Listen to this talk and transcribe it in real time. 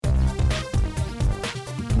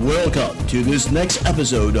Welcome to this next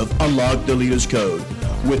episode of Unlock the Leader's Code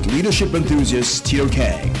with leadership enthusiast Tito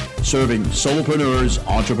Kang, serving solopreneurs,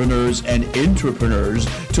 entrepreneurs, and intrapreneurs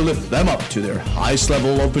to lift them up to their highest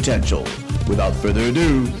level of potential. Without further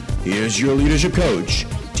ado, here's your leadership coach,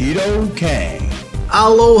 Tito Kang.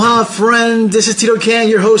 Aloha, friend. This is Tito Kang,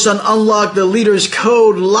 your host on Unlock the Leader's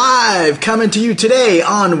Code Live, coming to you today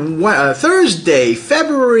on Thursday,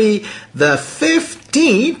 February the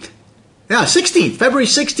 15th. Yeah, 16th, February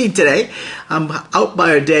 16th today. I'm out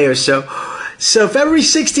by a day or so. So February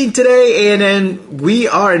 16th today, and then we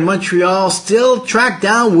are in Montreal, still tracked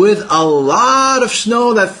down with a lot of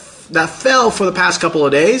snow that fell for the past couple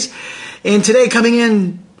of days. And today, coming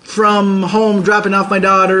in from home, dropping off my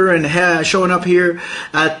daughter and showing up here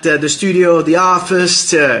at the studio, the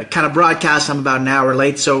office to kind of broadcast. I'm about an hour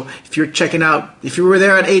late, so if you're checking out, if you were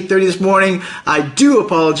there at 8:30 this morning, I do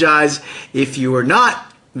apologize. If you were not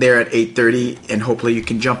there at 8:30, and hopefully you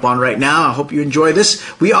can jump on right now. I hope you enjoy this.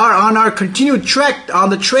 We are on our continued trek on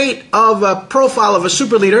the trait of a profile of a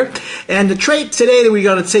super leader, and the trait today that we're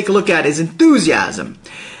going to take a look at is enthusiasm.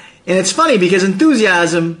 And it's funny because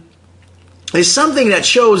enthusiasm is something that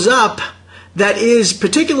shows up that is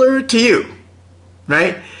particular to you,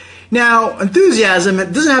 right? Now, enthusiasm,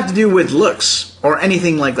 it doesn't have to do with looks or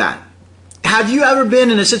anything like that. Have you ever been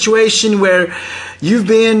in a situation where you've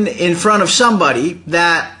been in front of somebody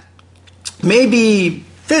that maybe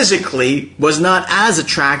physically was not as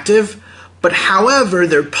attractive, but however,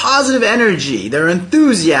 their positive energy, their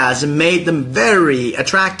enthusiasm made them very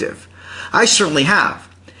attractive? I certainly have.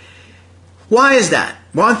 Why is that?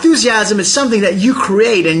 Well, enthusiasm is something that you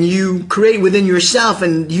create, and you create within yourself,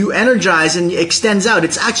 and you energize, and it extends out.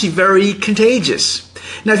 It's actually very contagious.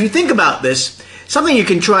 Now, if you think about this, something you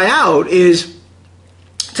can try out is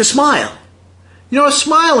to smile. You know,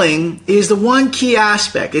 smiling is the one key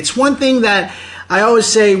aspect. It's one thing that I always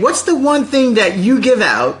say, what's the one thing that you give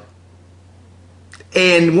out,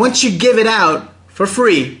 and once you give it out for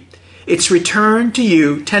free, it's returned to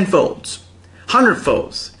you tenfolds,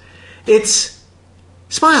 hundredfolds. It's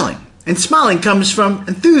smiling. And smiling comes from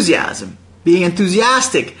enthusiasm, being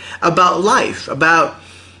enthusiastic about life, about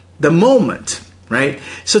the moment, right?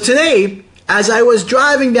 So today, as I was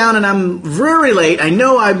driving down, and I'm very late, I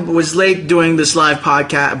know I was late doing this live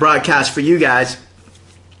broadcast for you guys,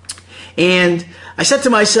 and I said to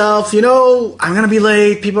myself, you know, I'm going to be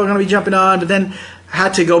late, people are going to be jumping on, but then I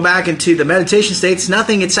had to go back into the meditation state. It's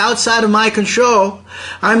nothing, it's outside of my control.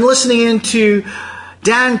 I'm listening into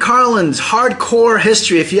Dan Carlin's Hardcore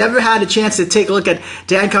History. If you ever had a chance to take a look at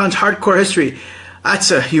Dan Carlin's Hardcore History,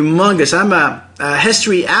 that's a humongous. I'm a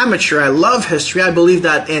history amateur. I love history. I believe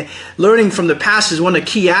that learning from the past is one of the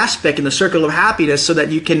key aspects in the circle of happiness, so that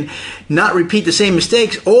you can not repeat the same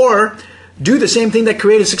mistakes or do the same thing that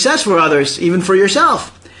created success for others, even for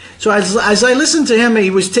yourself. So as I listened to him,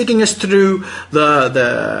 he was taking us through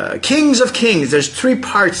the Kings of Kings. There's 3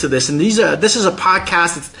 parts to this, and this is a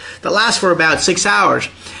podcast that lasts for about 6 hours.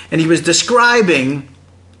 And he was describing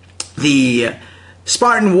the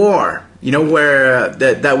Spartan War, you know, where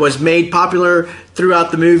that was made popular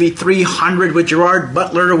throughout the movie 300 with Gerard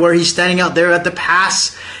Butler, where he's standing out there at the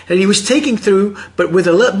pass, and he was taking through, but with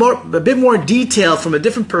a bit more detail from a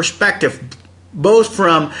different perspective, both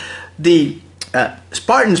from the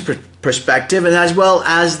Spartans' perspective and as well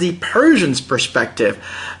as the Persians' perspective.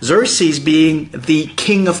 Xerxes being the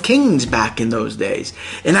king of kings back in those days.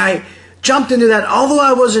 And I jumped into that. Although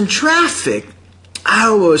I was in traffic,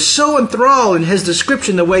 I was so enthralled in his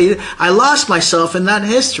description, the way I lost myself in that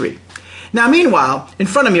history. Now, meanwhile, in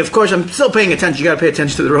front of me, of course, I'm still paying attention. You got to pay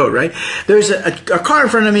attention to the road, right? There's a car in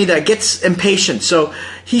front of me that gets impatient. So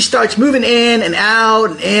he starts moving in and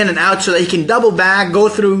out, so that he can double back, go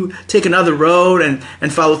through, take another road,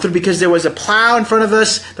 and follow through, because there was a plow in front of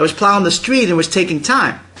us that was plowing the street and was taking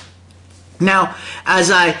time. Now,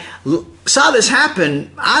 as I saw this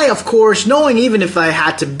happen, I, of course, knowing even if I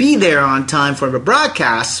had to be there on time for the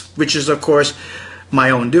broadcast, which is, of course,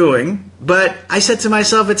 my own doing, but I said to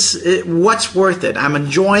myself, what's worth it? I'm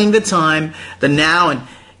enjoying the time, the now, and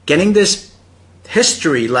getting this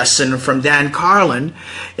history lesson from Dan Carlin,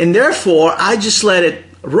 and therefore I just let it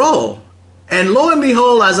roll. And lo and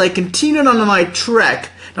behold, as I continued on my trek,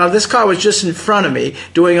 now this car was just in front of me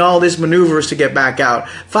doing all these maneuvers to get back out.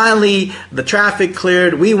 Finally, the traffic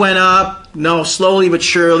cleared. We went up, slowly but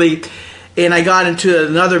surely, and I got into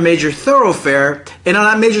another major thoroughfare. And on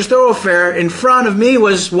that major thoroughfare, in front of me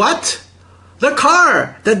was what? The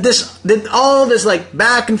car that did all this like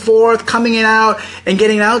back and forth, coming in out and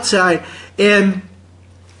getting outside. And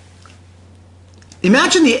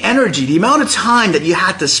imagine the energy, the amount of time that you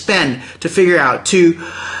had to spend to figure out, to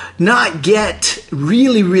not get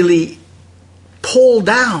really, really pulled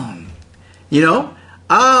down. You know?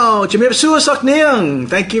 Oh, Jamipsua Sokniang,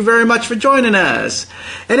 thank you very much for joining us.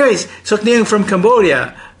 Anyways, Sokniang from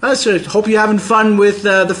Cambodia. So hope you're having fun with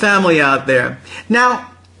the family out there.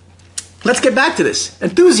 Now, let's get back to this.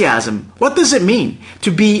 Enthusiasm. What does it mean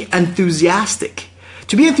to be enthusiastic?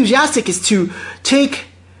 To be enthusiastic is to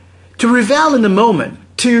revel in the moment,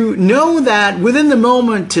 to know that within the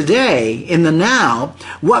moment today, in the now,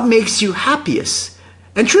 what makes you happiest.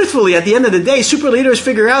 And truthfully, at the end of the day, super leaders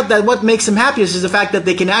figure out that what makes them happiest is the fact that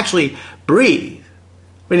they can actually breathe.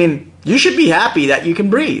 I mean, you should be happy that you can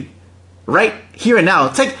breathe right here and now.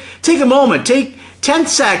 Take a moment, take 10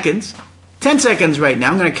 seconds right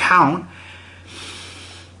now. I'm going to count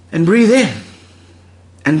and breathe in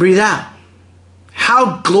and breathe out.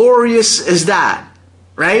 How glorious is that,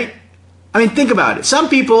 right? I mean, think about it. Some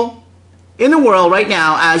people in the world right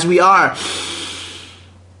now, as we are,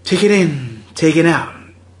 take it in, take it out,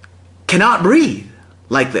 cannot breathe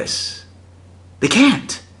like this. They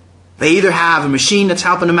can't. They either have a machine that's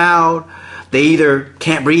helping them out, they either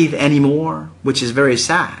can't breathe anymore, which is very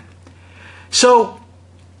sad. So,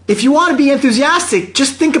 if you want to be enthusiastic,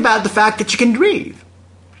 just think about the fact that you can breathe.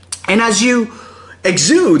 And as you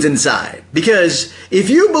exude inside, because if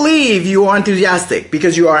you believe you are enthusiastic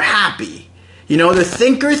because you are happy, you know, the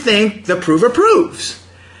thinker think, the prover proves.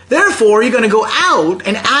 Therefore, you're going to go out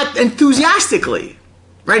and act enthusiastically.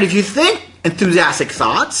 Right? If you think enthusiastic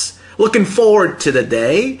thoughts, looking forward to the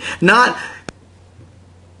day, not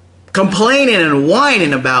complaining and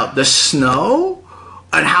whining about the snow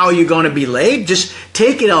and how you're going to be late, just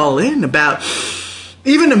take it all in about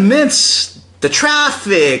even amidst the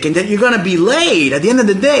traffic and that you're going to be late. At the end of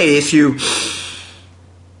the day, if you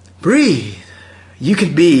breathe, you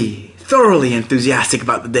can be thoroughly enthusiastic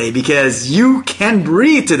about the day because you can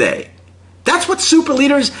breathe today. That's what super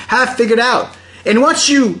leaders have figured out. And once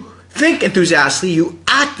you think enthusiastically, you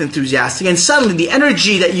act enthusiastically, and suddenly the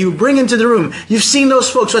energy that you bring into the room, you've seen those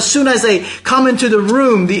folks, as soon as they come into the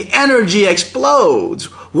room, the energy explodes.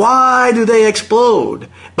 Why do they explode?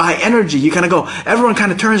 By energy. You kind of go, everyone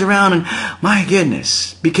kind of turns around and, my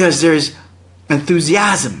goodness, because there's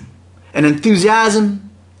enthusiasm. And enthusiasm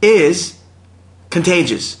is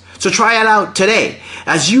contagious. So try it out today.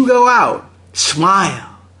 As you go out,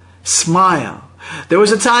 smile, smile. There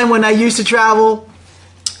was a time when I used to travel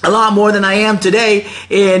a lot more than I am today,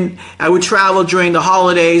 and I would travel during the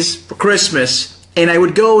holidays for Christmas, and I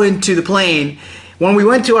would go into the plane. When we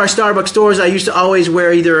went to our Starbucks stores, I used to always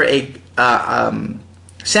wear either a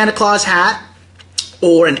Santa Claus hat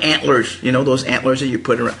or an antlers, you know, those antlers that you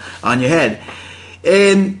put on your head.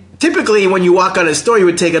 And typically when you walk out of the store, you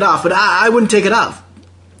would take it off, but I wouldn't take it off.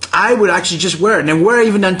 I would actually just wear it, and then wear it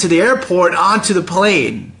even onto the airport, onto the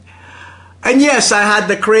plane. And yes, I had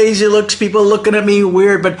the crazy looks, people looking at me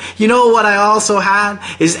weird, but you know what I also had?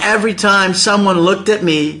 Is every time someone looked at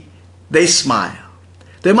me, they smile.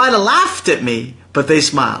 They might have laughed at me, but they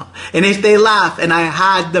smile. And if they laugh and I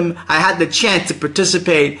had the chance to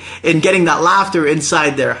participate in getting that laughter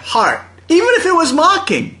inside their heart, even if it was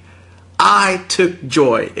mocking, I took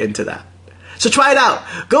joy into that. So try it out.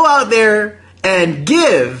 Go out there and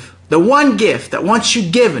give the one gift that once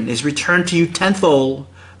you've given is returned to you tenfold,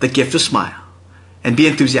 the gift of smile. And be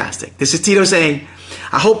enthusiastic. This is Tito saying,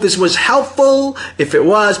 I hope this was helpful. If it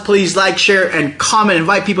was, please like, share, and comment.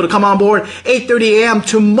 Invite people to come on board. 8:30 a.m.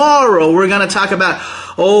 tomorrow. We're going to talk about,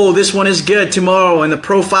 oh, this one is good tomorrow. And the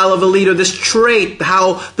profile of a leader, this trait,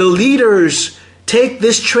 how the leaders take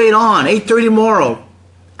this trait on. 8:30 tomorrow.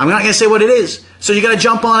 I'm not going to say what it is. So you got to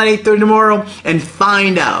jump on at 8:30 tomorrow and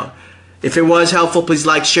find out. If it was helpful, please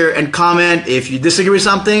like, share, and comment. If you disagree with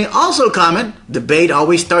something, also comment. Debate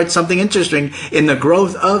always starts something interesting in the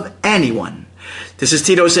growth of anyone. This is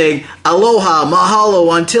Tito saying, aloha,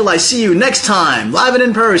 mahalo, until I see you next time, live and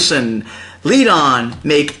in person. Lead on,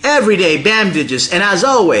 make every day prodigious, and as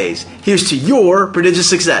always, here's to your prodigious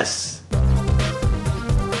success.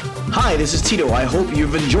 Hi, this is Tito. I hope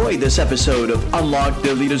you've enjoyed this episode of Unlock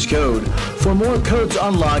the Leader's Code. For more codes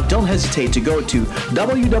unlocked, don't hesitate to go to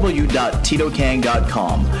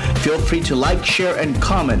www.titokang.com. Feel free to like, share, and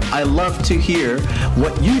comment. I love to hear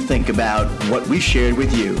what you think about what we shared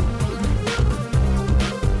with you.